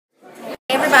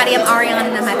everybody, I'm Ariana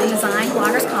and I'm at the Design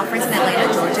Bloggers Conference in Atlanta,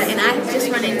 Georgia, and I have just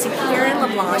run into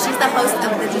LeBlanc. She's the host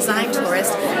of the Design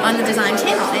Tourist on the Design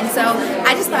Channel, and so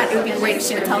I just thought it would be great if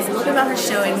she would tell us a little bit about her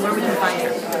show and where we can find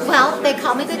her. Well, they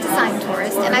call me the Design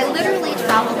Tourist, and I literally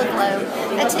travel the globe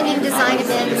attending design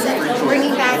events and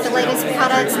bringing back the latest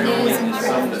products, news, and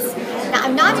trends. Now,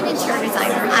 I'm not an interior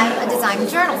designer, I'm a design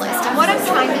journalist, and what I'm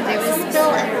trying to do is fill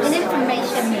an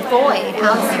information void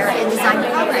out there in design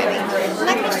programming. I'm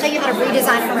not going to show you how to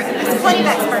redesign a room. There's plenty of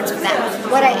experts for that.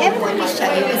 What I am going to show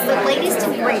you is the latest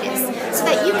and greatest, so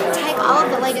that you can take all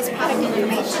of the latest product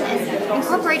information and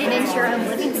incorporate it into your own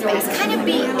living space. Kind of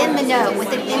be in the know with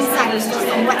an insider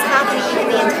story on what's happening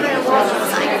in the entire world of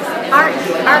design. Art,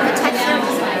 architecture,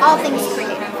 all things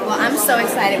creative. Well, I'm so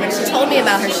excited. When she told me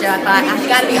about her show, I thought, I've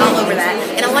got to be all over that.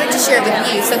 And I wanted to share it with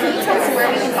you. So can you tell us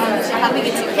where we can find the show? How do we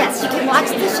get to it? Yes, you can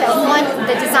watch the show on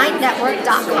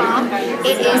thedesignetwork.com.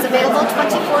 It is available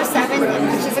 24/7,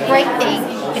 which is a great thing.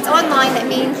 It's online. That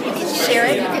means you can share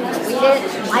it, you can tweet it,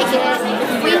 like it.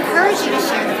 We encourage you to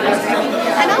share the program.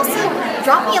 And also,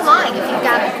 drop me a line if you've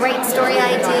got a great story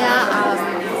idea,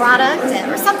 product,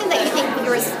 or something that you think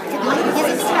viewers could like. Because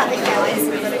the thing about the show is,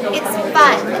 it's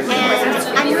fun, and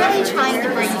I'm really trying to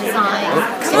bring design.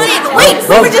 Come on in. Wait,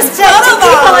 we were just to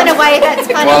people in a way that's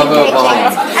fun and engaging.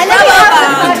 And then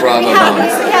we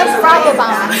have Bravo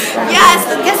Bombs. Yes,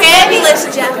 fabulous,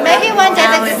 Jeff. Maybe one day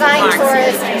the Design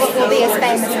Tourist will be as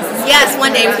famous as this. Yes,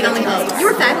 one day we can only hope.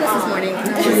 You were fabulous this morning.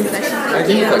 I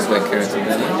do look like character,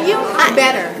 didn't you?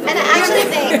 Better. And I actually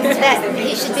think that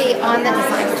you should be on the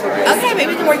Design Tourist. Okay,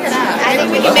 maybe we can work it out. I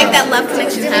think we can make that love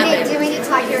connection happen. Do we need to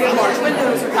talk your agent?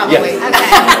 Probably. Yeah.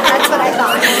 Okay, that's what I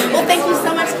thought. Well, thank you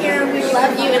so much, Karen. We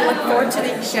love you and look forward to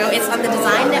the show. It's on the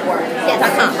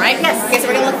designnetwork.com, right? Yes. Okay, so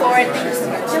we're going to look forward. Thank you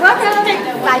so much. You're welcome.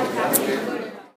 Bye.